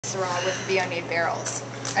Syrah with Viognier barrels.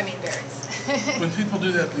 I mean berries. When people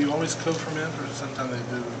do that, do you always co-ferment, or sometimes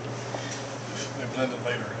they blend it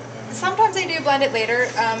later? Sometimes they do blend it later.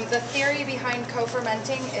 The theory behind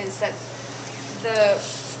co-fermenting is that the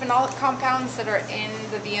phenolic compounds that are in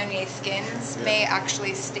the Viognier skins may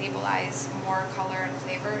actually stabilize more color and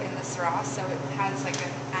flavor in the Syrah, so it has like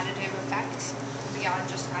an additive effect beyond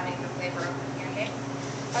just adding the flavor of the Viognier.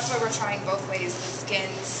 That's why we're trying both ways, the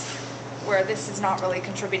skins, where this is not really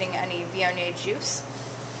contributing any Viognier juice,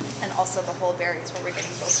 and also the whole berries where we're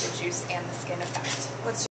getting both the juice and the skin effect.